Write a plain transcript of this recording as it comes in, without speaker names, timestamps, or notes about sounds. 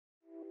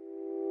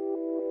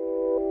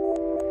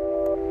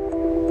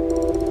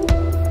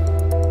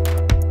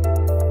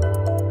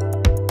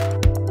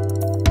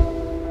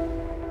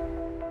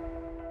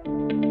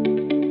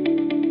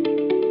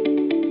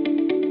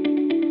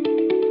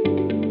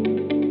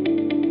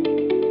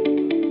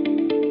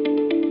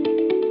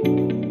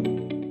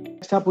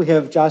next up, we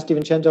have Josh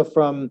DeVincenzo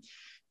from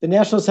the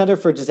National Center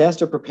for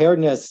Disaster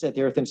Preparedness at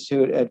the Earth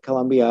Institute at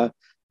Columbia.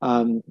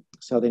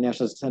 So the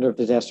National Center of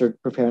Disaster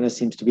Preparedness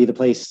seems to be the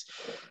place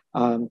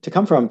to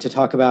come from to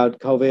talk about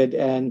COVID.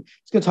 And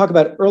he's going to talk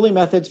about early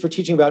methods for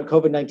teaching about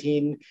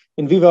COVID-19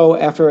 in vivo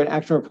after an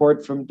action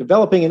report from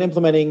developing and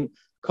implementing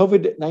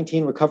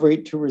COVID-19 recovery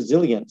to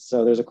resilience.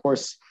 So there's a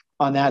course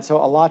on that. So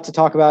a lot to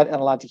talk about and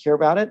a lot to hear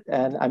about it.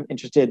 And I'm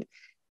interested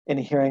in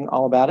hearing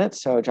all about it.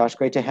 So Josh,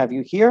 great to have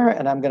you here.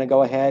 And I'm going to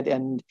go ahead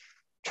and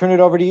turn it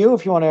over to you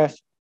if you want to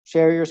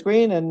share your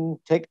screen and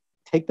take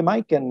the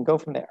mic and go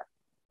from there.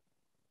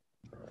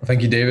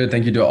 Thank you, David.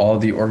 Thank you to all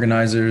the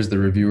organizers, the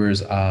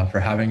reviewers for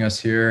having us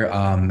here.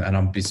 And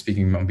I'll be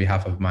speaking on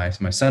behalf of my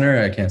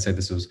center. I can't say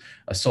this was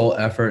a sole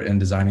effort in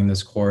designing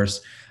this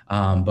course.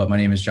 But my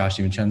name is Josh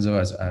DeVincenzo,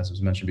 as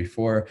was mentioned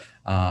before.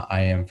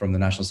 I am from the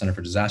National Center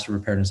for Disaster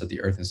Preparedness at the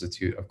Earth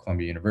Institute of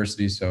Columbia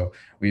University. So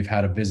we've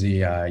had a busy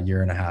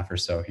year and a half or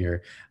so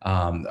here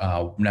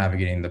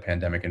navigating the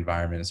pandemic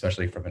environment,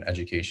 especially from an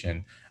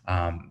education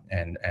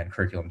and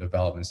curriculum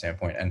development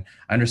standpoint. And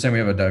I understand we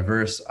have a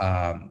diverse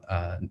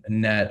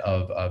net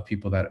of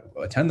people that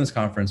attend this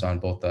conference on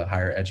both the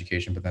higher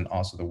education, but then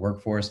also the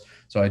workforce.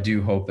 So I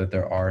do hope that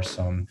there are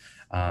some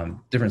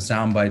different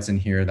sound bites in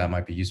here that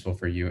might be useful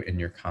for you in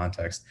your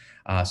context.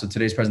 So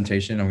today's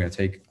presentation, I'm going to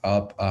take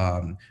up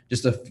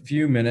just a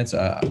few minutes,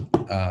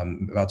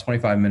 about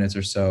 25 minutes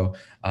or so,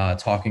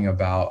 talking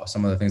about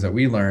some of the things that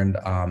we learned,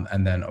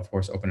 and then of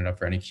course open it up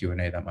for any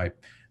Q&A that might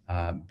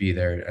be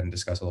there and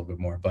discuss a little bit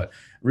more. But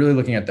really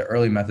looking at the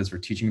early methods for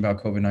teaching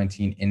about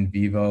COVID-19 in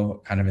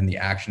vivo, kind of in the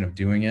action of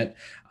doing it.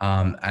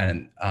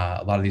 And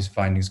a lot of these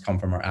findings come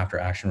from our after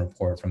action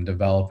report from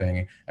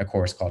developing a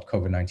course called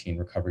COVID-19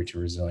 Recovery to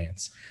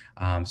Resilience.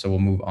 So we'll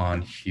move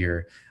on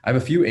here. I have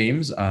a few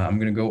aims. I'm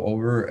going to go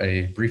over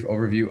a brief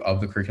overview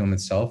of the curriculum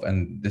itself.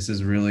 And this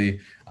is really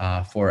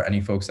for any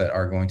folks that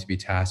are going to be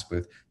tasked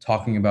with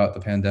talking about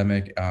the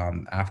pandemic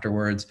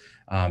afterwards,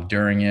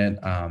 during it,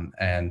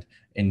 and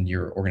in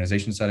your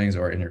organization settings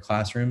or in your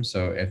classroom.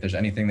 So if there's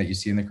anything that you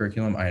see in the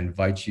curriculum, I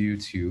invite you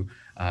to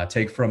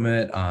take from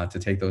it, to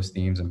take those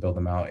themes and build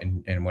them out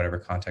in whatever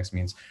context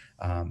means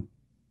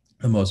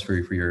the most for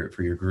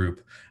your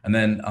group. And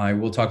then I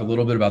will talk a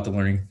little bit about the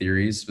learning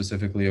theories,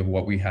 specifically of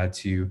what we had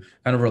to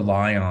kind of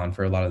rely on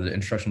for a lot of the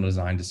instructional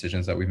design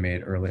decisions that we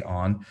made early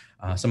on,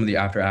 some of the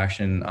after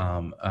action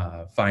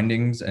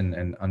findings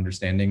and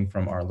understanding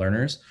from our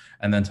learners,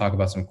 and then talk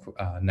about some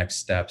next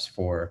steps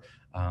for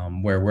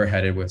where we're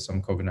headed with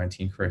some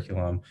COVID-19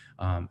 curriculum,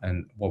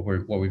 and what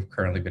we've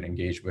currently been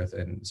engaged with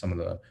and some of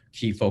the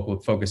key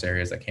focus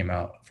areas that came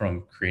out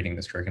from creating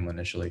this curriculum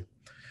initially.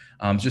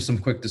 Just some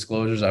quick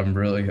disclosures. I'm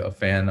really a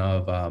fan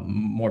of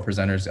more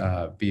presenters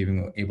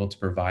being able to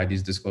provide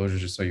these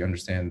disclosures just so you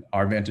understand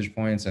our vantage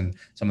points and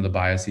some of the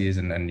biases,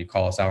 and then you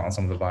call us out on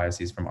some of the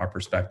biases from our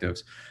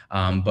perspectives.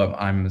 But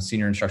I'm a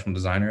senior instructional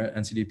designer at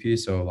NCDP,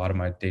 so a lot of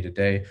my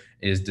day-to-day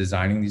is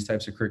designing these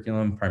types of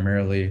curriculum,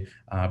 primarily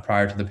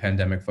prior to the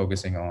pandemic,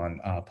 focusing on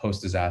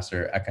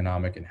post-disaster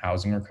economic and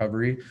housing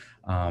recovery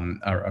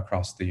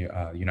across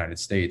the United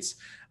States.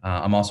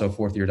 I'm also a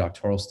fourth-year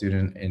doctoral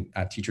student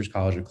at Teachers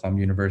College at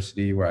Columbia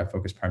University, where I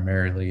focus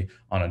primarily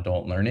on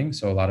adult learning.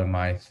 So a lot of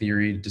my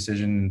theory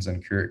decisions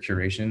and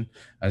curation,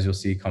 as you'll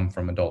see, come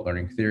from adult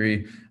learning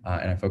theory,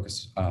 and I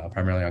focus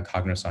primarily on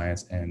cognitive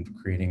science and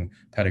creating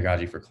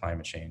pedagogy for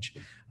climate change.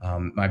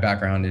 My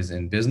background is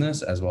in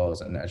business as well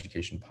as in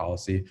education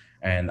policy,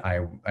 and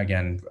I,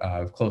 again,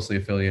 closely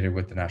affiliated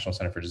with the National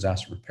Center for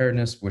Disaster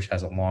Preparedness, which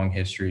has a long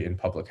history in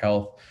public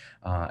health,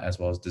 as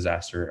well as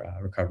disaster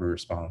recovery,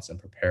 response, and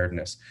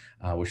preparedness,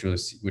 which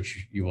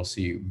you will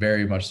see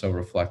very much so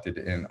reflected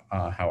in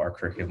how our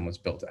curriculum was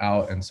built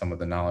out and some of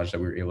the knowledge that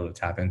we were able to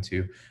tap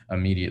into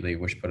immediately,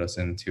 which put us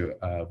into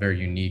a very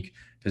unique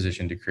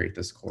position to create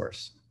this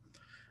course.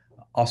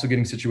 Also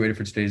getting situated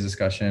for today's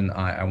discussion,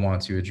 I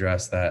want to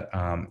address that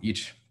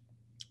each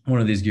one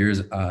of these gears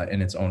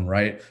in its own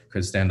right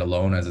could stand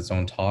alone as its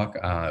own talk,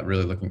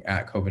 really looking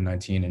at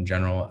COVID-19 in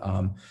general,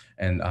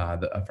 and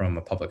from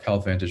a public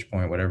health vantage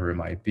point, whatever it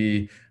might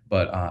be.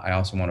 But I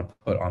also want to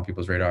put on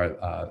people's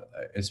radar,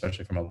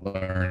 especially from a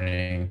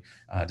learning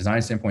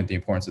design standpoint, the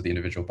importance of the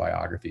individual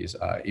biographies.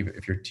 Even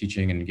if you're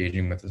teaching and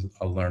engaging with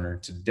a learner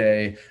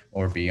today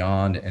or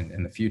beyond and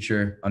in the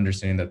future,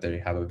 understanding that they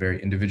have a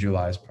very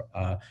individualized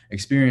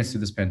experience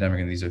through this pandemic,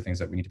 and these are things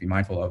that we need to be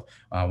mindful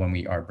of when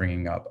we are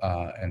bringing up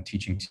and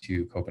teaching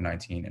to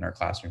COVID-19 in our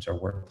classrooms or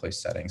workplace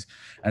settings.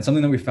 And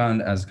something that we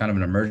found as kind of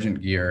an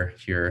emergent gear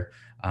here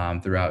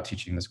throughout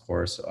teaching this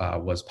course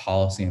was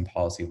policy and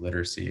policy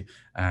literacy,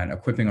 and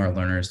equipping our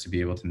learners to be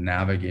able to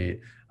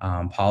navigate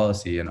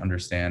policy and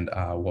understand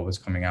what was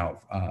coming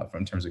out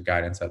in terms of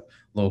guidance at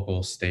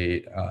local,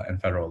 state,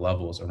 and federal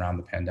levels around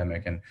the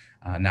pandemic, and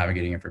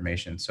navigating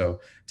information. So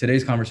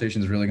today's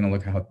conversation is really going to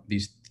look at how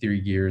these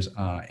three gears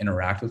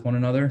interact with one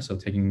another. So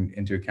taking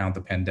into account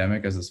the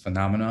pandemic as this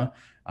phenomena,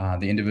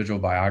 the individual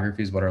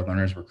biographies, what our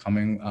learners were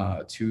coming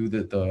to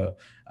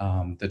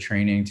the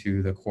training,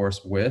 to the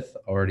course with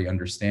already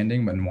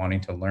understanding and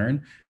wanting to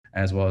learn,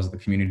 as well as the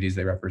communities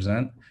they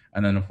represent.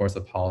 And then of course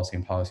the policy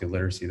and policy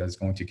literacy that's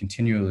going to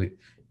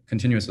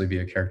continuously be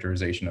a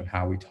characterization of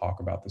how we talk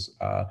about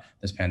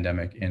this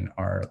pandemic in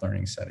our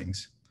learning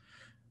settings.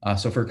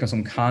 So for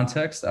some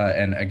context,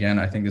 and again,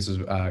 I think this is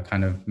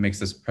kind of makes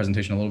this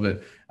presentation a little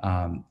bit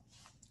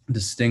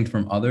distinct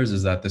from others,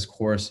 is that this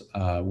course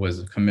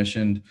was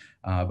commissioned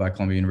by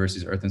Columbia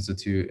University's Earth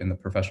Institute in the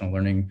professional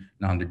learning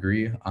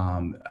non-degree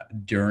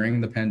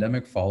during the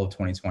pandemic, fall of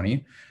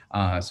 2020.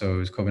 So it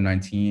was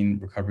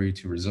COVID-19 Recovery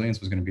to Resilience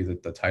was going to be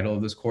the title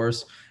of this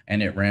course,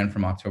 and it ran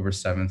from October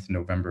 7th to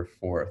November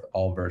 4th,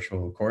 all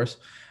virtual course.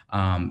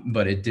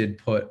 But it did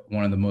put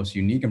one of the most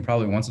unique and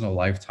probably once in a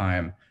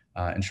lifetime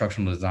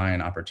instructional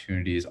design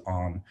opportunities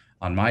on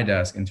my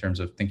desk in terms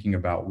of thinking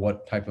about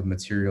what type of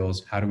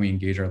materials, how do we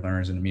engage our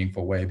learners in a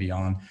meaningful way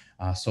beyond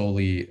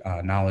solely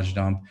knowledge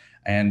dump,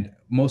 and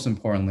most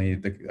importantly,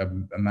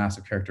 the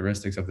massive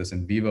characteristics of this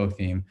in vivo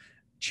theme,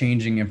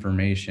 changing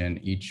information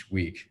each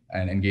week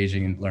and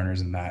engaging learners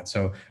in that.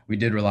 So we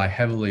did rely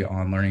heavily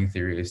on learning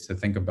theories to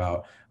think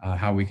about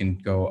how we can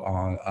go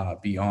on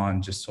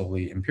beyond just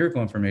solely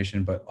empirical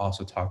information, but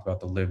also talk about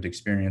the lived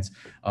experience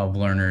of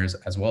learners,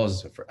 as well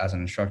as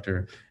an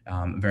instructor,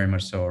 very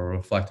much so a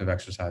reflective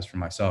exercise for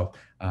myself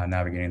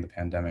navigating the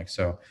pandemic.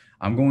 So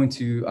I'm going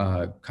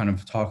to kind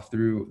of talk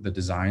through the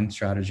design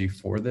strategy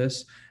for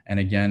this. And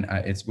again,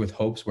 it's with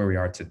hopes where we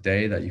are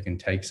today that you can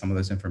take some of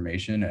this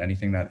information,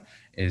 anything that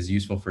is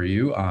useful for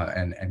you,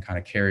 and kind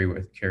of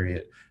carry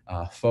it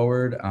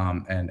forward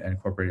and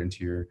incorporate it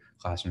into your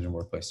classrooms and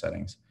workplace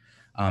settings.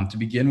 To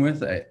begin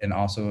with, and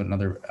also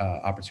another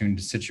opportunity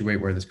to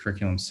situate where this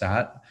curriculum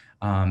sat.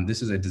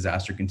 This is a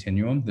disaster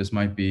continuum. This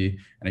might be,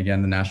 and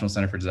again, the National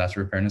Center for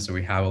Disaster Preparedness. So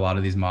we have a lot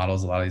of these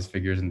models, a lot of these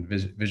figures and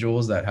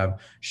visuals that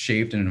have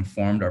shaped and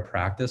informed our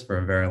practice for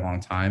a very long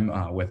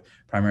time with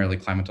primarily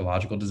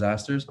climatological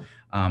disasters,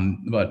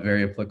 but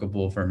very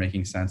applicable for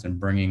making sense and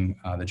bringing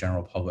the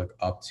general public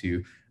up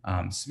to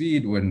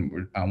speed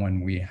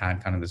when we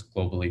had kind of this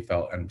globally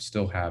felt and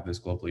still have this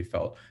globally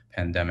felt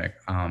pandemic.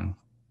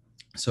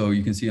 So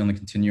you can see on the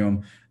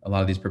continuum, a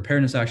lot of these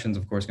preparedness actions,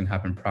 of course, can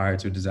happen prior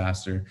to a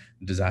disaster.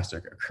 The disaster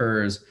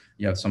occurs.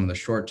 You have some of the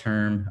short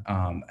term,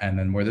 and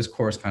then where this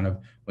course kind of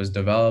was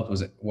developed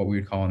was what we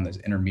would call in this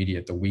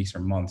intermediate, the weeks or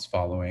months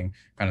following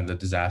kind of the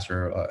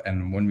disaster.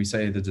 And when we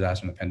say the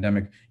disaster and the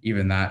pandemic,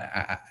 even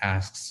that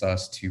asks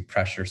us to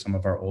pressure some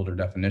of our older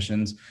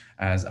definitions,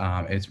 as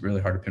it's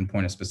really hard to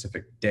pinpoint a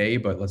specific day,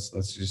 but let's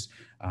just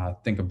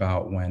think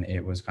about when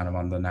it was kind of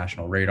on the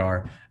national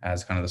radar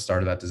as kind of the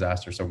start of that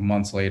disaster. So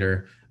months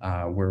later,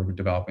 we're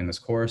developing this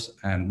course,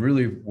 and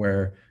really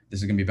where this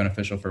is going to be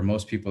beneficial for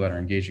most people that are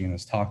engaging in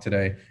this talk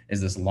today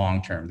is this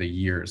long term, the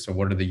years. So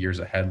what do the years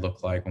ahead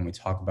look like when we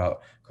talk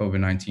about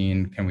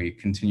COVID-19? Can we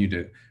continue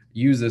to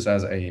use this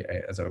as a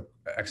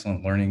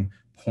excellent learning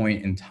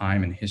point in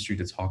time and history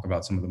to talk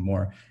about some of the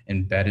more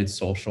embedded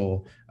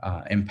social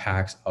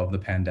impacts of the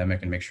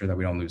pandemic and make sure that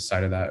we don't lose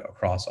sight of that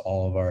across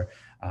all of our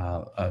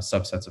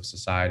subsets of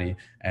society,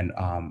 and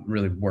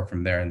really work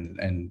from there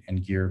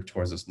and gear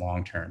towards this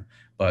long term.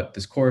 But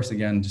this course,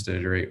 again, just to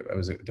iterate, it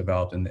was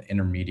developed in the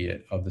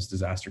intermediate of this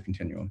disaster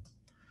continuum.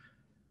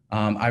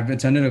 I've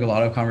attended a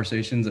lot of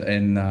conversations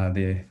in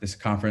this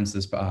conference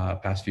this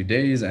past few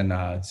days, and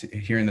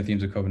hearing the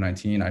themes of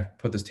COVID-19, I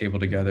put this table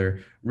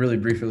together really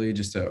briefly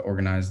just to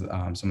organize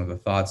some of the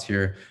thoughts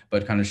here,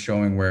 but kind of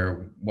showing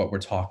what we're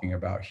talking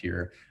about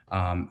here,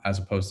 as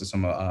opposed to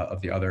some of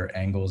the other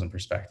angles and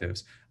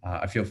perspectives.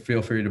 I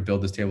feel free to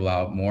build this table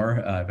out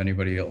more if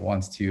anybody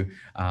wants to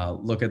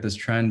look at this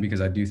trend,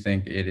 because I do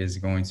think it is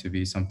going to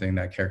be something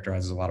that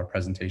characterizes a lot of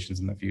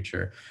presentations in the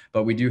future.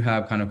 But we do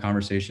have kind of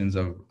conversations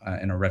of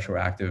in a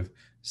retroactive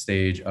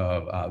stage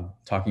of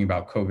talking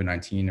about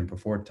COVID-19 and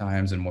before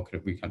times and what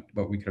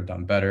we could have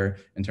done better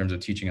in terms of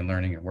teaching and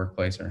learning in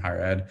workplace or in higher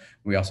ed.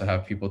 We also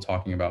have people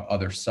talking about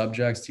other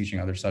subjects, teaching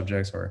other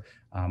subjects, or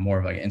more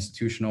of like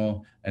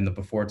institutional and the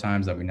before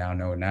times that we now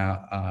know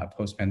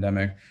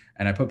post-pandemic.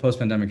 And I put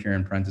post-pandemic here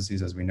in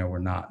parentheses, as we know we're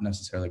not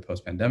necessarily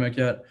post-pandemic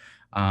yet.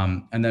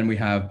 And then we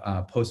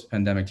have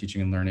post-pandemic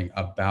teaching and learning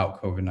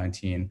about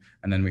COVID-19.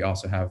 And then we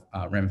also have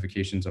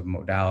ramifications of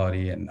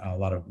modality and a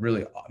lot of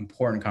really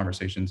important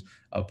conversations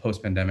of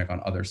post-pandemic on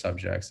other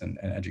subjects and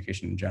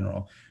education in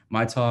general.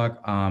 My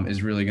talk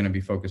is really going to be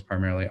focused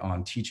primarily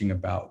on teaching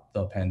about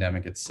the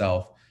pandemic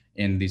itself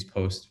in these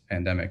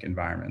post-pandemic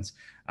environments.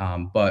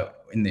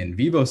 But in the in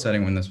vivo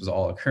setting, when this was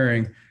all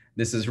occurring,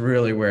 this is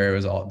really where it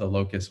was all the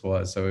locus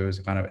was. So it was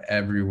kind of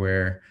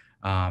everywhere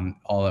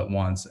all at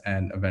once,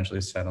 and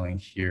eventually settling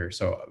here.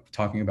 So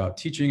talking about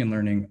teaching and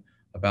learning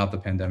about the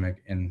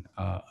pandemic and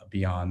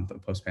beyond the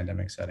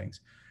post-pandemic settings.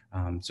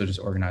 So just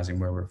organizing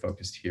where we're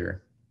focused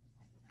here.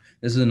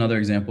 This is another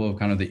example of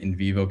kind of the in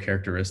vivo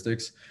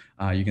characteristics.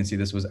 You can see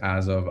this was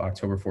as of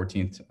October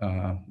 14th,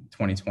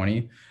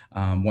 2020.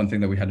 One thing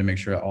that we had to make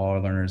sure that all our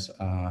learners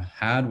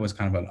had was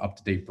kind of an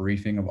up-to-date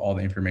briefing of all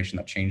the information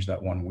that changed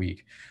that 1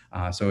 week.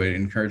 So it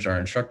encouraged our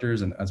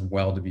instructors and as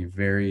well to be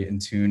very in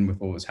tune with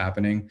what was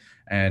happening.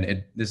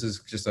 And this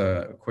is just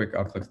a quick,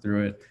 I'll click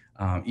through it.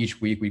 Each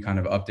week we kind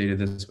of updated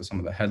this with some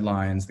of the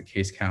headlines, the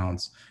case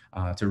counts,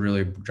 to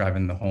really drive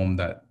in the home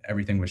that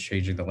everything was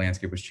changing, the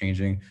landscape was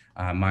changing.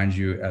 Mind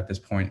you, at this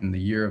point in the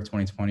year of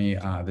 2020,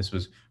 this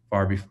was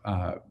far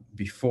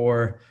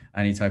before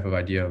any type of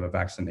idea of a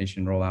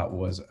vaccination rollout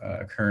was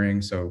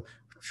occurring. So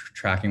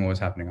tracking what was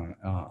happening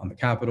on the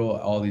Capitol,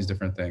 all these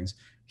different things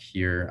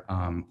here,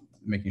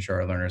 making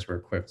sure our learners were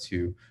equipped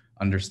to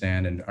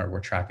understand and were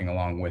tracking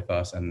along with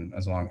us and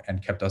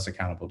kept us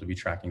accountable to be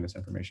tracking this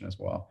information as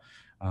well.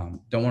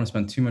 Don't want to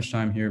spend too much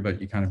time here, but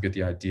you kind of get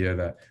the idea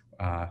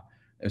that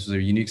this was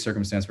a unique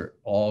circumstance where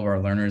all of our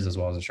learners as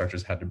well as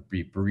instructors had to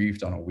be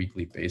briefed on a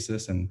weekly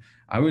basis. And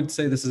I would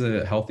say this is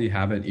a healthy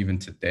habit even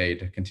today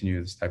to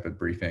continue this type of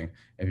briefing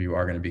if you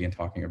are going to begin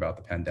talking about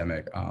the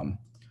pandemic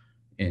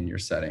in your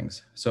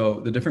settings. So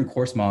the different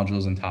course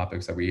modules and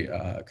topics that we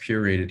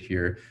curated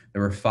here,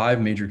 there were 5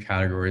 major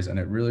categories, and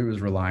it really was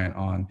reliant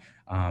on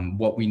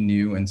what we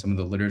knew and some of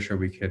the literature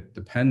we could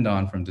depend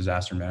on from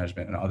disaster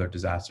management and other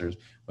disasters,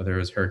 whether it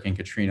was Hurricane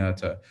Katrina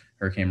to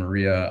Hurricane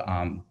Maria,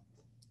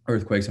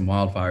 earthquakes and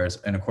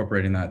wildfires, and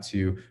incorporating that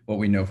to what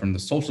we know from the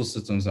social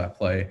systems that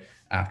play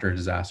after a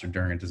disaster,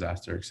 during a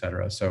disaster, et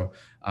cetera. So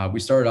we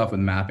started off with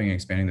mapping and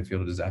expanding the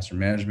field of disaster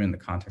management in the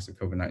context of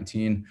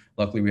COVID-19.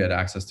 Luckily, we had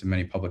access to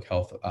many public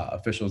health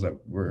officials that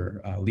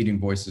were leading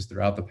voices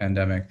throughout the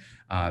pandemic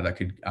that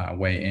could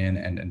weigh in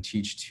and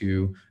teach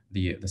to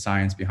the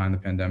science behind the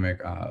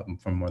pandemic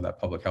from more of that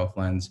public health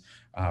lens.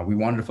 We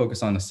wanted to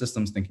focus on the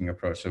systems thinking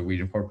approach. So we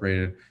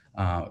incorporated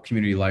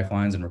community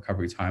lifelines and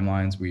recovery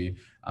timelines. We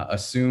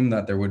assumed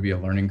that there would be a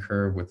learning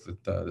curve with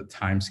the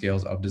time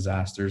scales of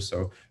disasters.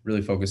 So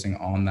really focusing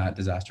on that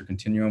disaster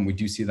continuum. We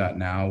do see that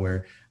now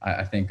where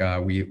I think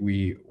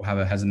we have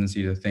a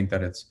hesitancy to think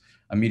that it's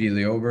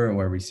immediately over,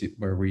 where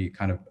we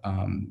kind of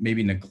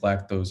maybe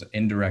neglect those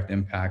indirect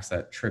impacts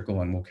that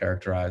trickle and will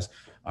characterize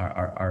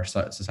our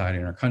society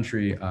and our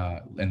country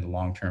in the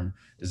long-term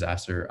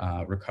disaster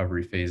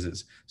recovery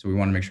phases. So we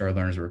want to make sure our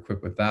learners were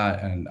equipped with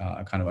that and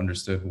kind of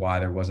understood why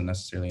there wasn't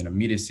necessarily an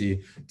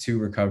immediacy to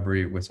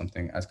recovery with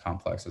something as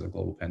complex as a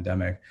global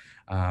pandemic.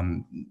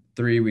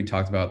 3, we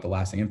talked about the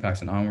lasting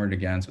impacts and onward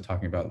again, so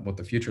talking about what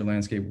the future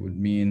landscape would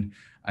mean.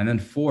 And then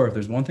 4, if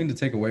there's one thing to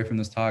take away from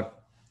this talk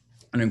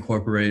and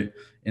incorporate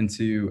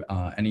into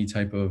any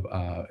type of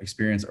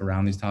experience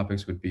around these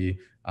topics would be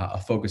a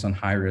focus on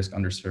high risk,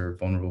 underserved,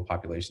 vulnerable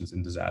populations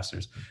in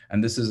disasters.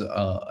 And this is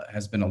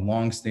has been a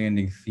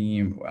long-standing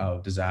theme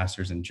of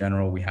disasters in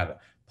general. We had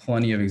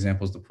plenty of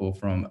examples to pull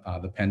from.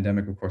 The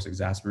pandemic, of course,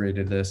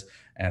 exacerbated this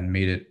and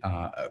made it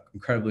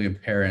incredibly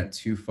apparent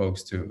to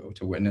folks to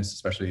witness,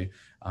 especially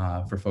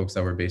for folks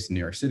that were based in New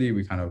York City.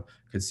 We kind of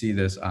could see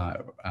this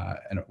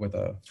and with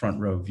a front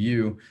row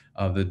view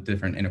of the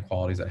different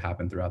inequalities that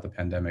happened throughout the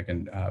pandemic,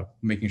 and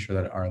making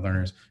sure that our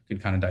learners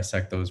could kind of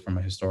dissect those from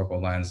a historical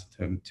lens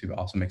to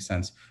also make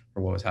sense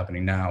for what was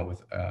happening now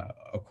with,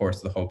 of course,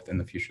 the hope in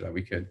the future that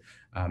we could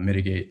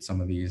mitigate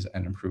some of these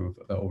and improve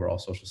the overall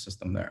social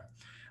system there.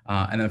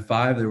 And then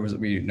 5,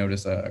 we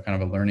noticed a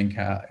kind of a learning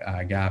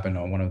gap,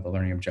 and one of the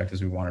learning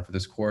objectives we wanted for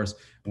this course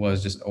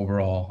was just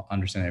overall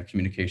understanding of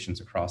communications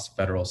across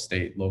federal,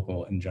 state,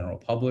 local, and general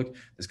public.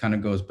 This kind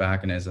of goes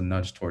back and is a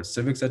nudge towards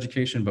civics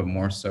education, but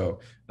more so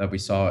that we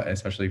saw,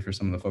 especially for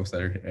some of the folks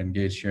that are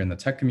engaged here in the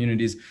tech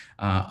communities,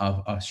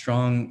 a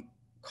strong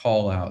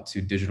call out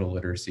to digital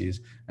literacies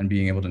and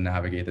being able to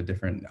navigate the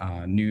different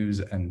news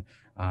and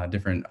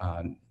different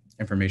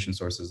information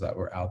sources that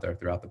were out there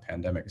throughout the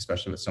pandemic,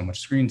 especially with so much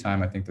screen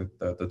time. I think that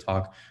the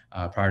talk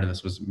prior to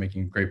this was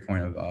making a great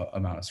point of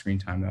amount of screen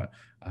time that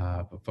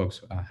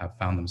folks have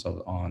found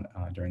themselves on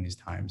during these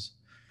times.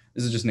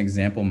 This is just an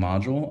example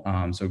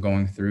module. So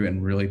going through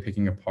and really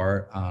picking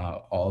apart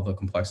all the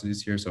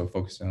complexities here. So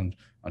focusing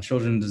on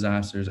children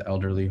disasters,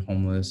 elderly,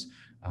 homeless,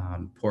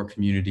 poor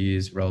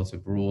communities,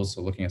 relative rules.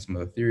 So looking at some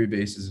of the theory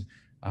bases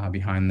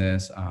behind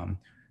this,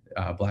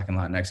 Black and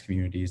Latinx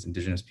communities,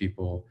 Indigenous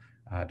people,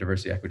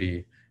 diversity,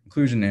 equity,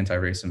 inclusion,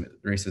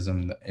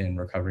 anti-racism in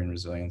recovery and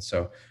resilience.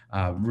 So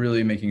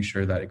really making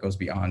sure that it goes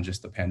beyond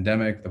just the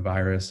pandemic, the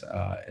virus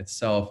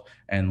itself,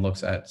 and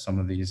looks at some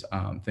of these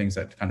things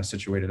that kind of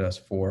situated us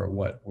for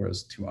what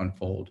was to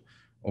unfold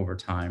over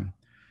time.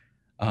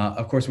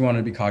 Of course, we wanted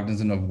to be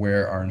cognizant of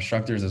where our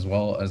instructors as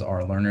well as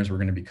our learners were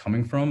going to be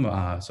coming from.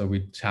 So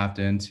we tapped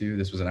into,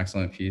 this was an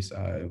excellent piece,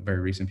 a very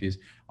recent piece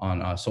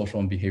on social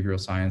and behavioral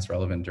science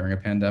relevant during a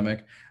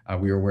pandemic.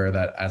 We were aware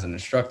that as an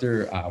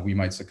instructor, we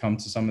might succumb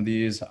to some of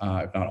these,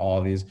 if not all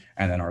of these.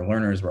 And then our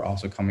learners were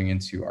also coming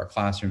into our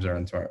classrooms or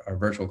into our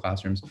virtual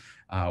classrooms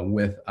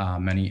with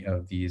many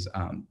of these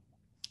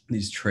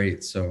these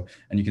traits. So,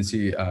 and you can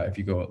see if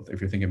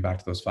you're thinking back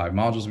to those 5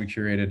 modules we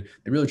curated,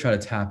 they really try to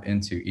tap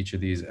into each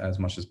of these as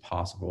much as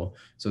possible.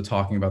 So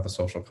talking about the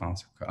social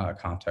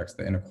context,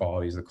 the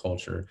inequalities, the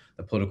culture,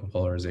 the political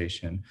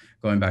polarization,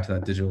 going back to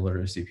that digital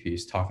literacy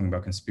piece, talking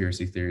about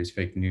conspiracy theories,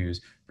 fake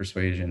news,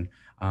 persuasion,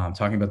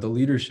 talking about the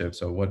leadership.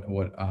 So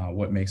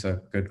what makes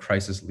a good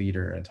crisis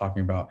leader, and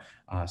talking about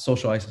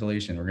social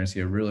isolation. We're going to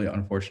see a really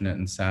unfortunate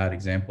and sad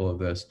example of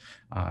this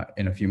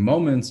in a few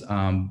moments,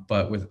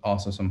 but with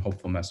also some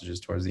hopeful messages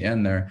towards the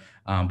end there.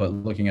 But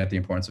looking at the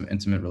importance of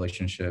intimate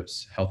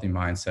relationships, healthy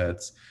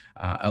mindsets,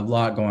 a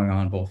lot going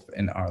on both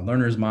in our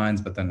learners'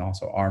 minds, but then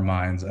also our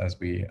minds as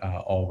we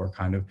all were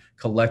kind of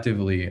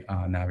collectively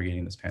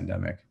navigating this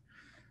pandemic.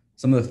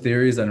 Some of the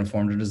theories that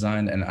informed our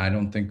design, and I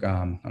don't think,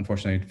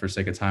 unfortunately, for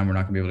sake of time, we're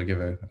not going to be able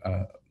to give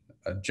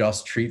a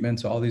just treatment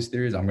to all these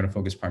theories. I'm going to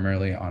focus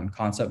primarily on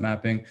concept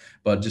mapping,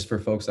 but just for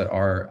folks that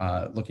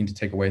are looking to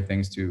take away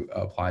things to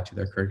apply to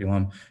their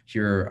curriculum,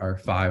 here are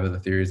 5 of the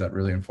theories that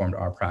really informed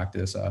our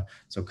practice.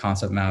 So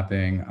concept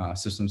mapping,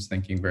 systems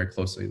thinking, very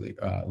closely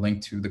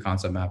linked to the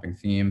concept mapping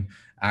theme.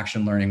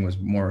 Action learning was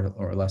more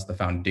or less the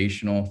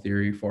foundational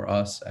theory for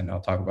us, and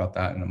I'll talk about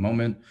that in a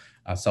moment.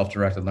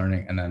 Self-directed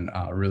learning, and then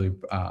really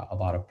a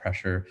lot of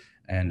pressure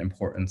and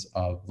importance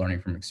of learning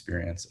from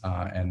experience,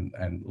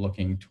 and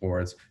looking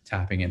towards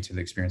tapping into the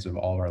experience of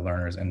all of our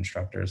learners and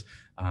instructors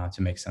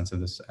to make sense of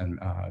this and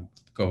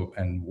go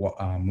and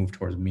move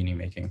towards meaning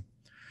making.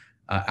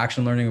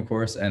 Action learning, of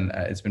course, and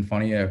it's been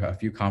funny, a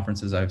few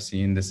conferences I've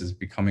seen, this is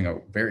becoming a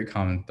very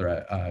common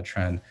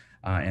trend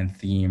and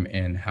theme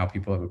in how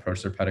people have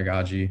approached their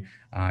pedagogy.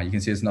 You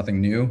can see it's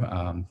nothing new.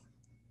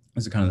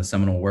 This is kind of the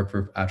seminal work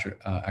for action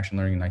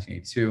learning in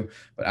 1982,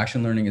 but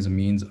action learning is a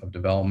means of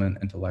development,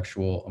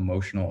 intellectual,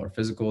 emotional, or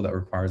physical, that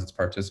requires its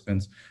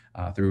participants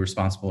through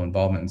responsible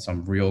involvement in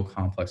some real,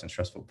 complex, and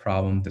stressful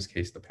problem, in this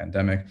case, the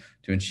pandemic,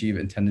 to achieve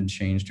intended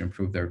change to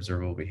improve their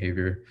observable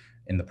behavior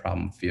in the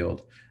problem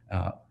field.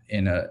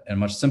 In a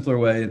much simpler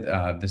way,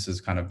 this is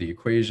kind of the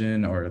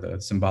equation, or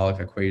the symbolic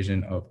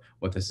equation of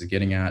what this is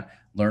getting at.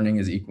 Learning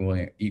is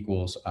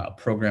equals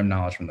program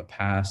knowledge from the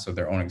past, so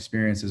their own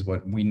experiences,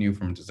 what we knew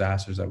from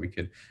disasters that we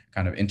could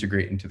kind of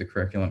integrate into the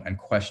curriculum, and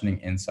questioning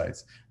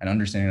insights, and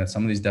understanding that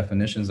some of these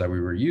definitions that we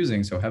were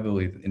using so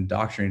heavily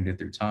indoctrinated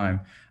through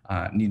time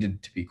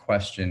needed to be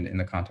questioned in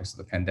the context of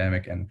the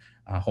pandemic. And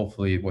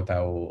hopefully what that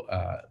will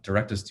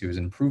direct us to is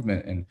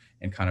improvement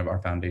in kind of our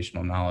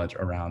foundational knowledge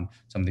around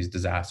some of these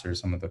disasters,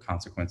 some of the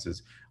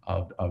consequences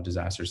of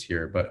disasters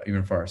here. But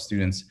even for our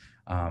students,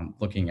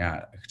 looking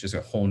at just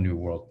a whole new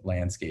world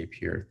landscape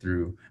here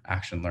through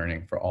action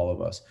learning for all of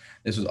us.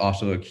 This was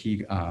also a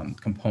key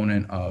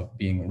component of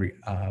being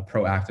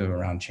proactive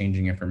around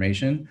changing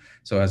information.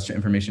 So as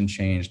information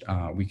changed,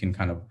 we can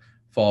kind of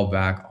fall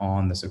back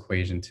on this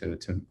equation to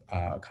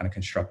kind of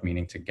construct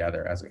meaning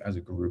together as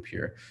a group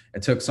here.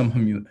 It took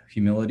some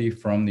humility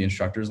from the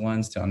instructor's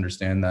lens to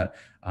understand that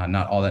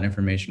not all that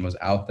information was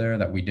out there,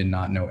 that we did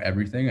not know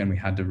everything, and we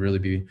had to really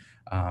be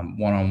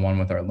one-on-one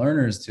with our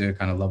learners to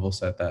kind of level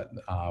set that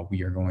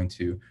we are going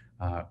to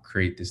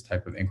create this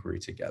type of inquiry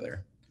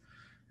together.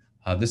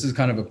 This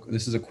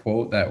is a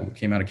quote that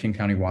came out of King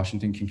County,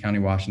 Washington. King County,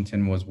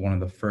 Washington was one of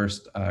the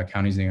first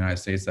counties in the United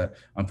States that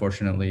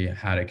unfortunately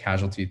had a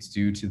casualty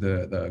due to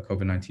the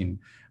COVID-19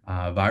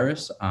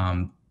 virus.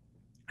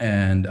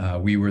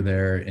 And we were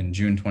there in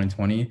June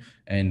 2020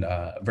 and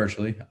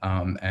virtually.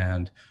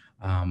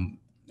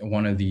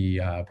 One of the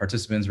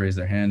participants raised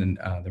their hand, and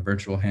the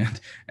virtual hand,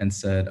 and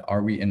said,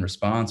 "Are we in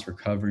response,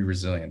 recovery,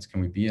 resilience?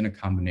 Can we be in a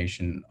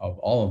combination of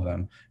all of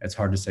them? It's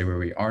hard to say where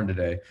we are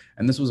today."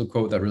 And this was a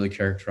quote that really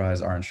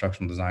characterized our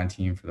instructional design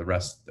team for the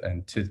rest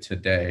and to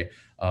today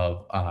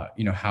of,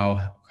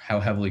 how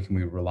heavily can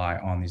we rely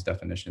on these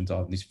definitions,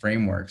 on these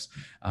frameworks,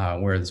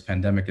 where this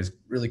pandemic has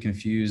really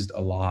confused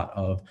a lot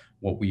of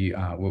what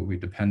we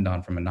depend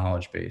on from a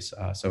knowledge base.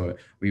 So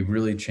we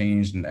really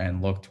changed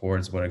and looked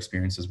towards what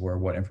experiences were,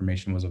 what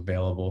information was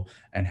available,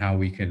 and how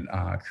we could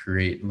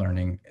create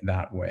learning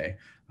that way.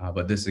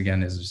 But this,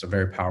 again, is just a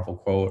very powerful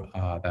quote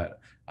that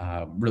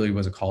really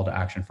was a call to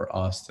action for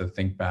us to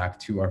think back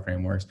to our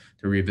frameworks,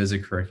 to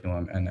revisit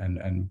curriculum,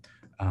 and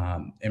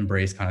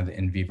embrace kind of the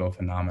in vivo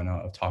phenomena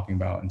of talking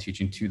about and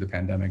teaching to the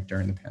pandemic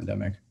during the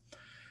pandemic.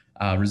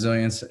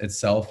 Resilience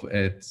itself,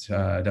 it's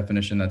a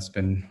definition that's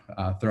been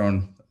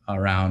thrown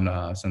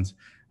around since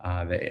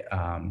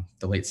the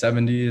late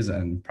 70s,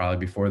 and probably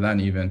before then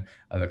even,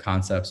 the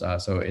concepts.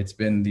 So it's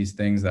been these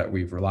things that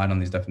we've relied on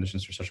these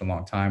definitions for such a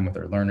long time with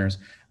our learners,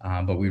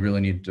 but we really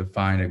need to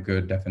find a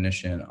good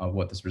definition of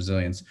what this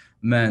resilience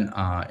meant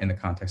in the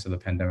context of the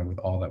pandemic with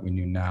all that we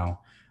knew now.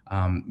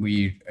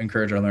 We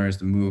encourage our learners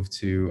to move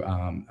to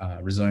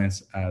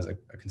resilience as a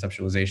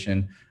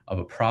conceptualization of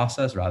a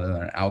process rather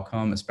than an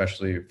outcome,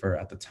 especially for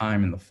at the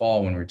time in the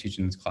fall when we were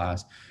teaching this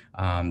class.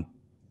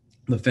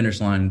 The finish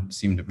line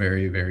seemed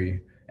very,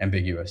 very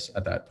ambiguous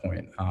at that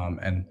point.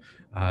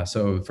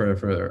 So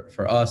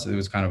for us, it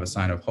was kind of a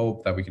sign of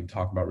hope that we could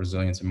talk about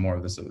resilience and more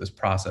of this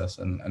process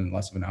and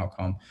less of an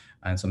outcome,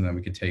 and something that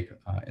we could take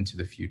into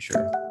the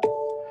future.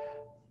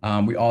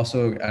 We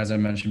also, as I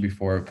mentioned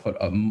before, put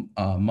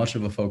much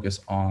of a focus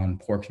on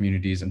poor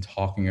communities and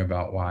talking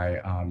about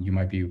why you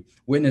might be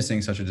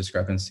witnessing such a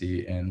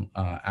discrepancy in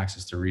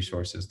access to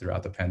resources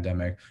throughout the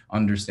pandemic,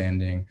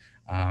 understanding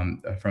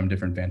from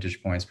different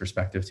vantage points,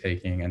 perspective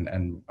taking,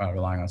 and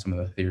relying on some of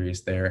the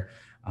theories there,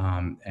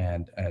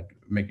 and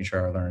making sure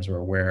our learners are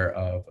aware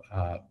of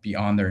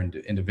beyond their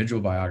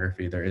individual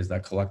biography, there is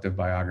that collective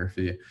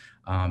biography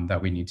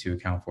that we need to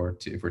account for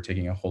if we're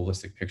taking a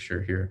holistic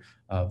picture here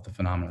of the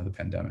phenomenon of the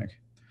pandemic.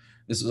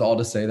 This is all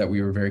to say that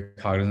we were very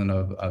cognizant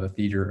of the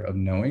theater of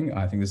knowing.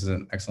 I think this is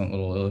an excellent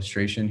little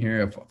illustration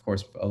here, of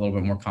course, a little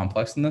bit more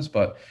complex than this,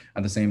 but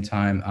at the same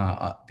time,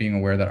 being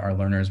aware that our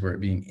learners were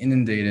being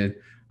inundated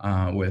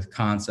with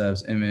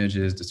concepts,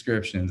 images,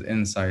 descriptions,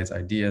 insights,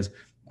 ideas,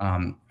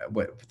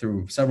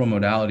 through several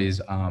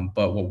modalities.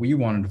 But what we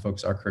wanted to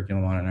focus our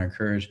curriculum on, and I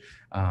encourage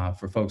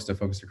for folks to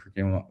focus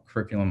their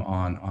curriculum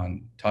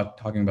on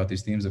talking about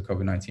these themes of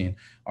COVID-19,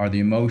 are the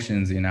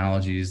emotions, the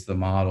analogies, the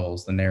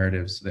models, the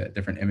narratives, the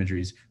different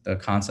imageries, the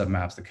concept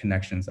maps, the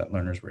connections that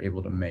learners were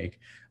able to make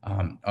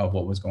of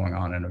what was going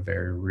on in a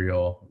very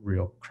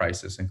real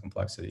crisis and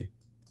complexity.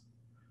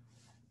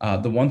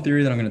 The one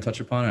theory that I'm going to touch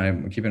upon, and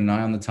I'm keeping an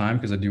eye on the time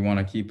because I do want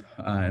to keep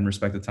and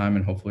respect the time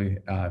and hopefully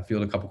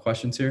field a couple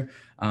questions here,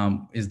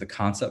 is the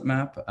concept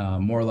map.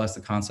 More or less,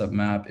 the concept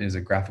map is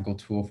a graphical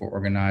tool for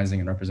organizing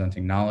and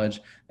representing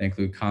knowledge. They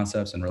include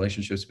concepts and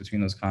relationships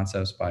between those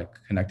concepts by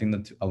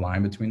connecting a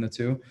line between the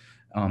two.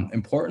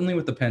 Importantly,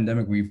 with the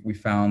pandemic, we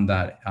found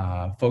that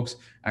folks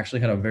actually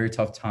had a very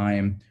tough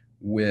time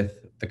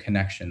with the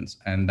connections.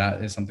 And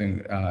that is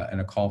something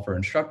and a call for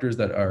instructors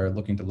that are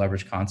looking to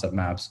leverage concept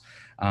maps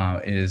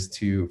is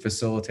to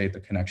facilitate the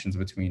connections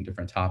between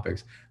different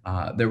topics.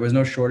 There was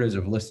no shortage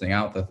of listing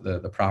out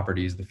the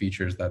properties, the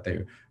features that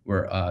they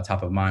were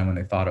top of mind when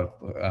they thought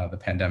of the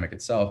pandemic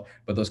itself.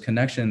 But those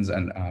connections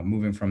and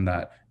moving from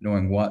that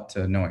knowing what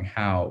to knowing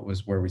how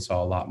was where we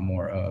saw a lot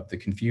more of the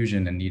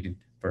confusion and needed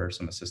for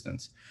some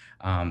assistance.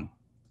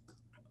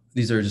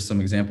 These are just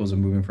some examples of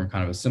moving from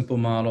kind of a simple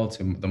model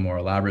to the more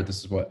elaborate. This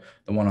is what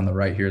the one on the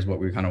right here is what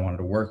we kind of wanted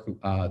to work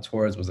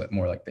towards, was that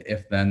more like the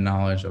if-then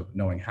knowledge of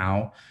knowing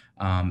how.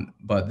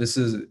 But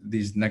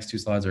these next two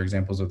slides are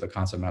examples of the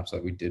concept maps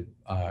that we did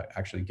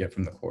actually get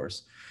from the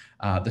course.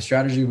 The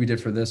strategy we did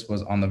for this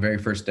was on the very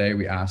first day,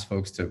 we asked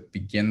folks to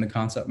begin the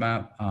concept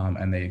map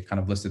and they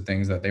kind of listed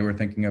things that they were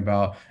thinking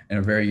about in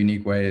a very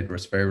unique way. It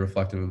was very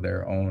reflective of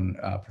their own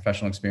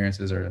professional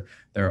experiences or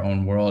their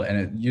own world. And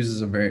it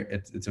uses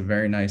it's a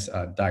very nice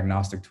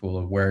diagnostic tool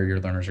of where your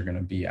learners are going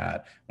to be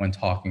at when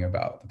talking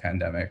about the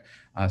pandemic.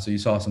 So you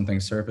saw some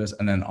things surface.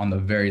 And then on the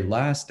very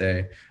last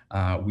day,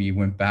 we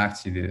went back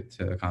to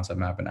the concept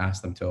map and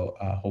asked them to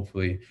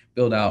hopefully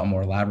build out a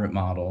more elaborate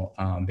model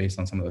based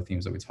on some of the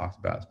themes that we talked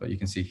about. But you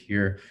can see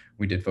here,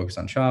 we did focus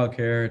on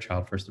childcare,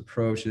 child first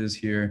approaches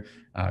here,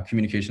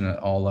 communication at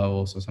all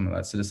levels. So some of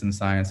that citizen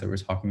science that we're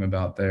talking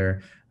about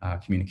there,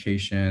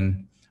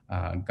 communication,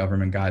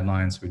 government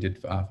guidelines. We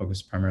did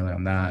focus primarily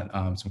on that,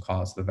 some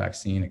calls to the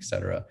vaccine, et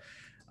cetera.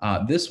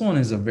 This one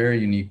is a very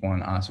unique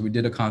one. So we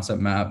did a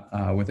concept map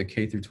with a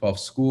K through 12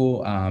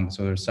 school.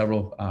 So there's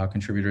several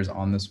contributors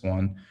on this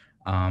one.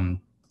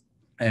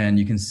 And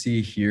you can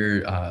see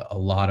here a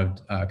lot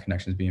of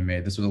connections being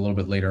made. This was a little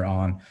bit later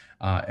on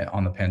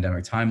the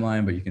pandemic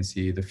timeline, but you can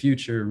see the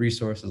future,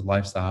 resources,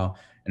 lifestyle,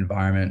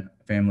 environment,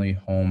 family,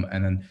 home.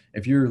 And then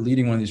if you're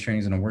leading one of these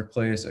trainings in a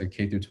workplace, a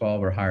K through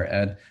 12 or higher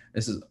ed,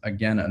 this is,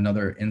 again,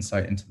 another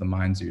insight into the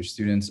minds of your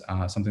students,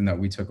 something that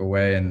we took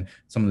away. And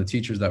some of the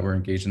teachers that were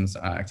engaged in this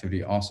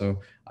activity also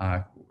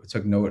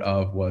took note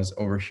of was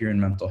over here in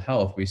mental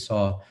health. We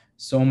saw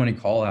so many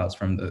call outs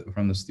from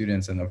the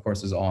students, and of course,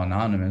 this is all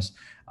anonymous,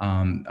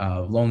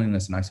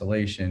 loneliness and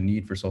isolation,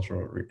 need for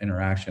social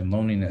interaction,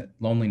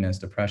 loneliness,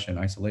 depression,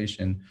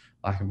 isolation,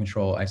 lack of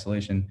control,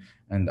 isolation.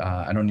 And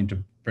I don't need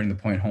to bring the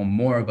point home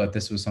more, but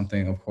this was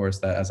something, of course,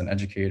 that as an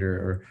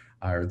educator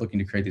or looking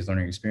to create these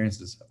learning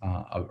experiences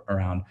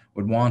around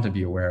would want to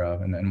be aware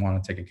of and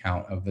want to take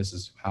account of. This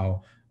is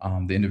how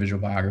the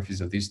individual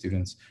biographies of these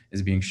students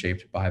is being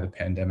shaped by the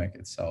pandemic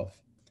itself.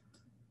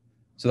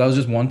 So that was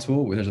just one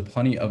tool. There's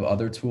plenty of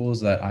other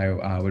tools that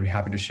I would be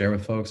happy to share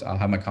with folks. I'll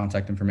have my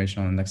contact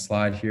information on the next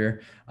slide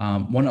here.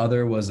 One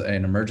other was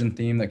an emergent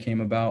theme that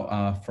came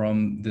about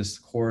from this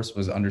course,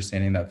 was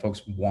understanding that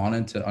folks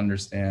wanted to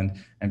understand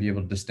and be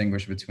able to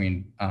distinguish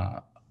between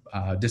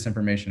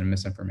disinformation and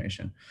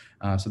misinformation.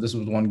 So this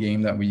was one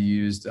game that we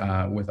used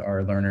with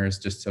our learners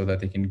just so that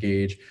they can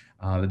gauge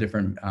the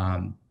different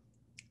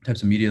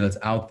types of media that's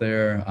out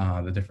there,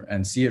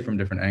 and see it from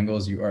different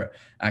angles. You are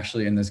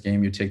actually in this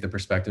game, you take the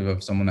perspective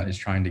of someone that is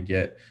trying to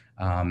get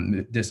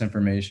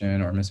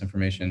disinformation or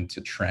misinformation to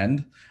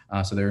trend.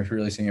 So they're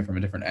really seeing it from a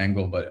different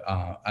angle, but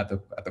at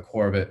the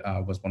core of it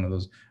was one of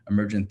those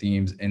emergent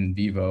themes in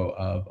vivo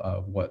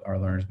of what our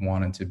learners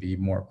wanted to be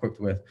more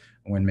equipped with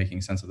when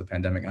making sense of the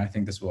pandemic. And I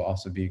think this will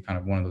also be kind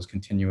of one of those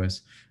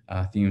continuous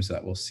themes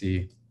that we'll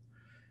see.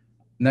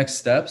 Next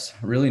steps,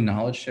 really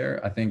knowledge share.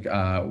 I think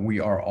we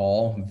are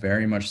all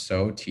very much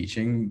so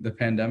teaching the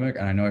pandemic.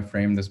 And I know I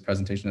framed this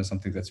presentation as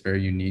something that's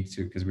very unique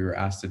to because we were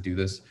asked to do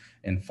this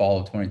in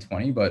fall of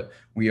 2020, but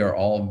we are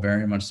all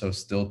very much so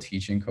still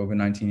teaching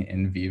COVID-19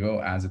 in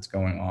vivo as it's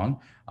going on.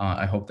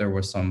 I hope there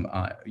was some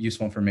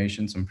useful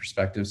information, some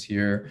perspectives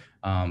here,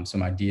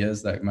 some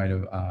ideas that might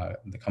have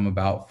come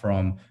about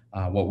from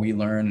what we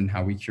learned and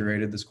how we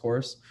curated this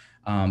course.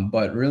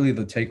 But really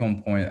the take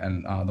home point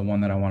and the one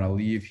that I want to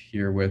leave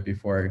here with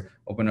before I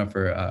open up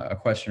for a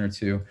question or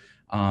two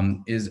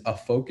is a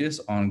focus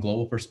on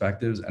global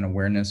perspectives and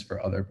awareness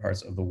for other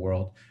parts of the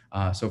world.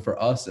 So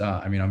for us,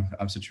 I mean,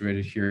 I'm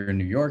situated here in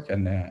New York,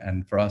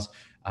 and for us,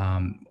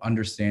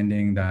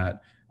 understanding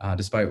that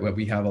despite what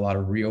we have a lot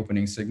of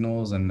reopening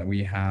signals and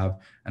we have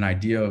an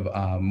idea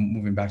of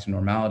moving back to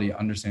normality,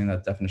 understanding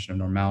that definition of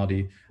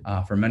normality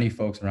for many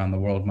folks around the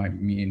world might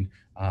mean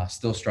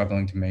still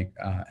struggling to make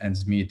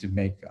ends meet, to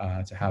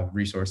have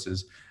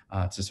resources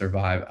to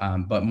survive,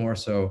 but more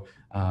so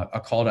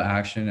a call to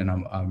action. And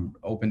I'm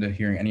open to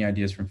hearing any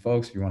ideas from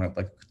folks. If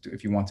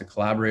you want to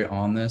collaborate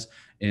on this,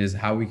 is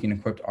how we can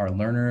equip our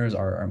learners,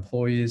 our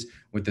employees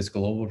with this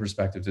global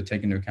perspective to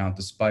take into account,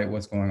 despite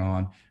what's going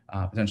on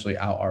potentially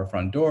out our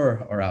front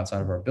door or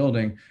outside of our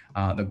building,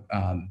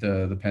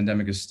 the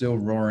pandemic is still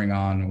roaring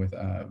on with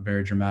a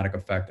very dramatic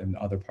effect in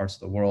other parts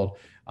of the world.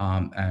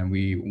 And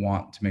we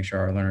want to make sure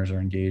our learners are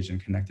engaged and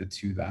connected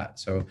to that.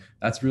 So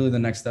that's really the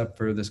next step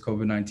for this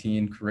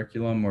COVID-19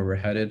 curriculum, where we're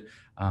headed,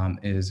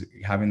 is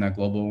having that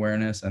global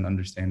awareness and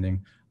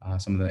understanding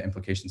some of the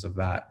implications of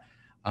that.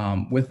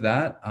 With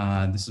that,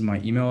 this is my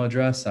email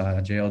address,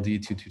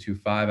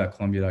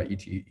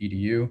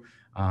 jld2225@columbia.edu,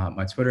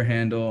 my Twitter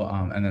handle,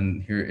 and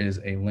then here is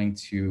a link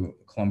to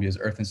Columbia's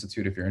Earth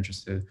Institute if you're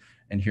interested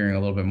in hearing a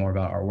little bit more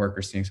about our work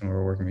or seeing some of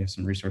our work, and we have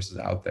some resources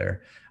out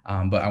there.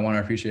 But I want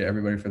to appreciate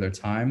everybody for their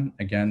time.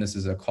 Again, this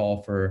is a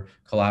call for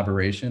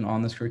collaboration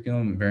on this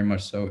curriculum, very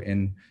much so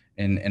in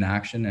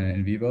action and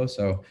in vivo.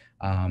 So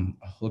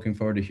looking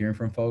forward to hearing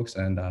from folks,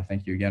 and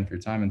thank you again for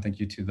your time, and thank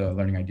you to the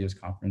Learning Ideas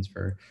Conference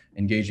for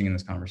engaging in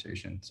this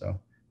conversation. So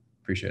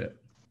appreciate it.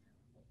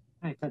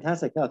 All right,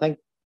 fantastic. No,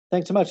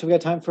 thanks so much. We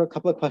got time for a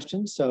couple of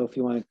questions. So if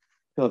you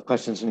have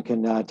questions, you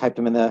can type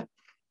them in the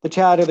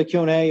chat or the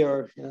Q&A,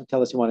 or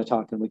tell us you want to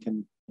talk, and we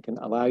can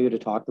allow you to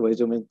talk the way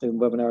the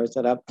webinar is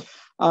set up.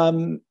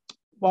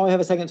 While we have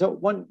a second, so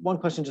one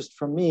question just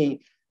from me.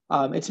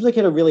 It seems like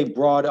you had a really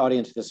broad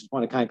audience. Just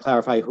want to kind of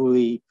clarify who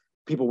the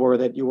people were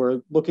that you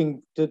were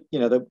looking to,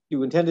 that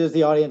you intended as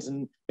the audience,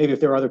 and maybe if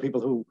there were other people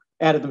who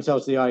added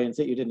themselves to the audience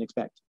that you didn't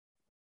expect.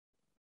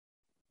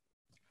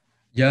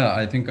 Yeah,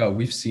 I think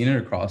we've seen it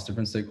across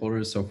different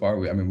stakeholders so far.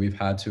 We've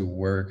had to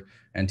work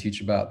and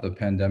teach about the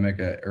pandemic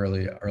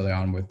early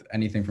on with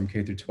anything from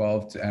K through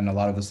 12 and a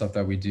lot of the stuff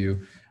that we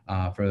do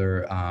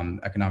for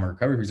economic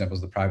recovery, for example,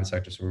 is the private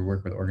sector. So we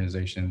work with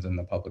organizations in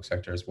the public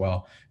sector as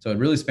well. So it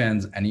really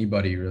spans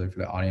anybody really for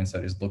the audience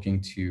that is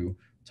looking to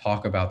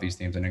talk about these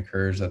themes and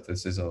encourage that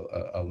this is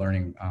a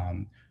learning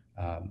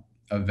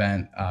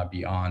event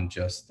beyond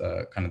just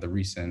the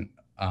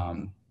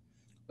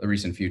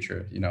recent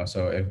future,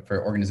 so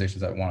for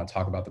organizations that want to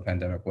talk about the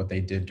pandemic, what they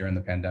did during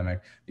the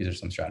pandemic, these are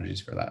some strategies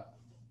for that.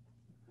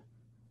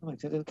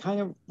 And kind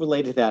of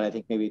related to that, I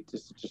think maybe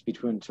just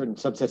between certain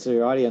subsets of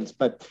your audience,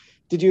 but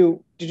did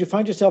you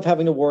find yourself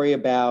having to worry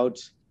about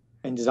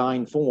and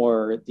design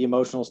for the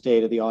emotional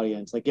state of the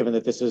audience? Like, given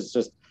that this is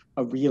just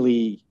a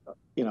really,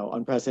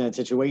 unprecedented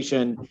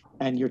situation,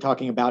 and you're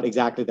talking about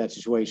exactly that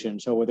situation.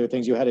 So were there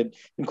things you had to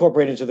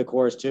incorporate into the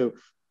course to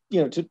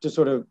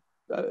sort of,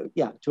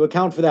 to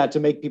account for that, to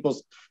make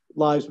people's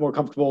lives more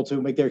comfortable,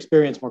 to make their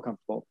experience more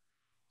comfortable?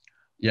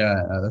 Yeah,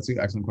 that's an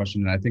excellent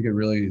question. And I think it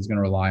really is going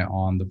to rely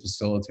on the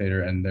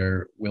facilitator and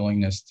their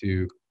willingness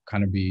to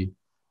kind of be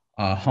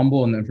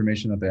humble in the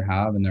information that they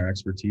have and their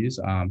expertise.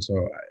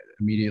 So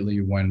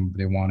immediately when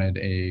they wanted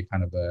a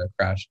kind of a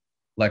crash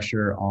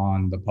lecture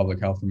on the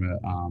public health from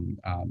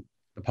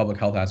the public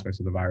health aspects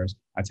of the virus,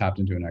 I tapped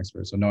into an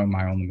expert. So knowing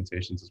my own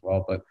limitations as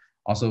well, but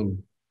also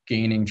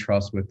gaining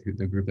trust with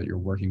the group that you're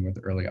working with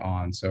early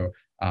on. So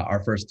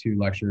our first two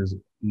lectures,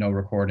 no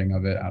recording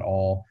of it at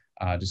all,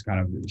 just kind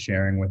of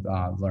sharing with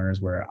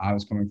learners where I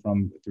was coming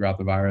from throughout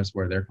the virus,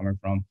 where they're coming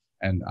from,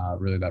 and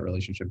really that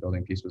relationship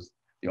building piece was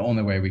the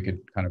only way we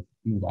could kind of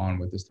move on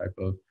with this type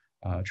of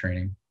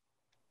training.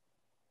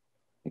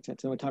 Makes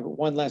sense. And we talk about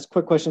one last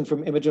quick question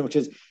from Imogen, which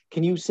is,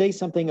 can you say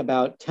something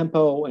about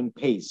tempo and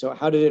pace? So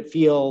how did it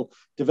feel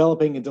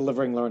developing and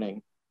delivering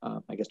learning,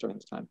 I guess, during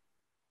this time?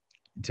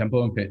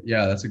 Tempo and pace.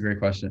 Yeah, that's a great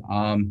question.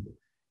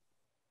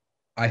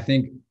 I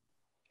think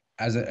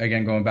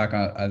again, going back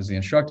as the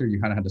instructor,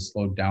 you kind of had to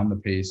slow down the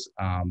pace,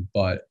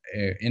 but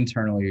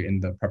internally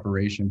in the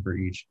preparation for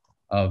each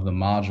of the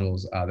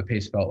modules, the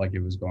pace felt like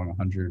it was going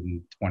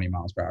 120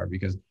 miles per hour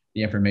because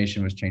the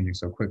information was changing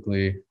so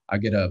quickly. I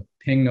get a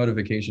ping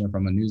notification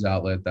from a news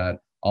outlet that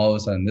all of a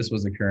sudden this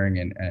was occurring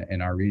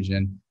in our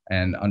region,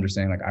 and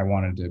understanding like I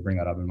wanted to bring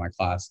that up in my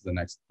class the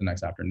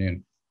next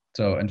afternoon.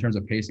 So in terms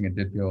of pacing, it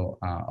did feel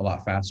a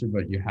lot faster,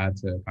 but you had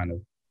to kind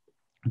of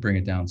bring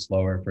it down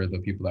slower for the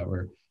people that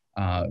were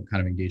kind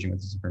of engaging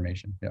with this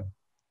information. Yeah.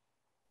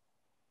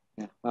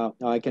 Yeah, wow.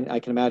 No, I can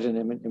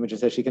imagine images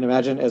that she can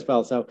imagine as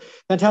well. So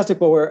fantastic.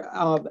 Well, we're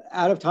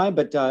out of time,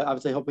 but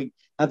obviously hope we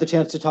have the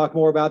chance to talk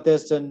more about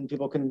this and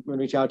people can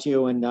reach out to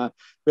you and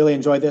really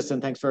enjoy this.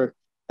 And thanks for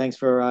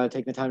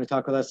taking the time to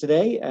talk with us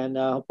today. And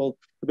hope we'll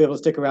be able to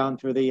stick around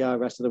through the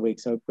rest of the week.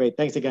 So great.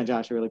 Thanks again,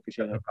 Josh. I really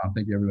appreciate it. No problem.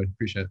 Thank you, everybody.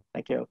 Appreciate it.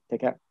 Thank you.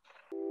 Take care.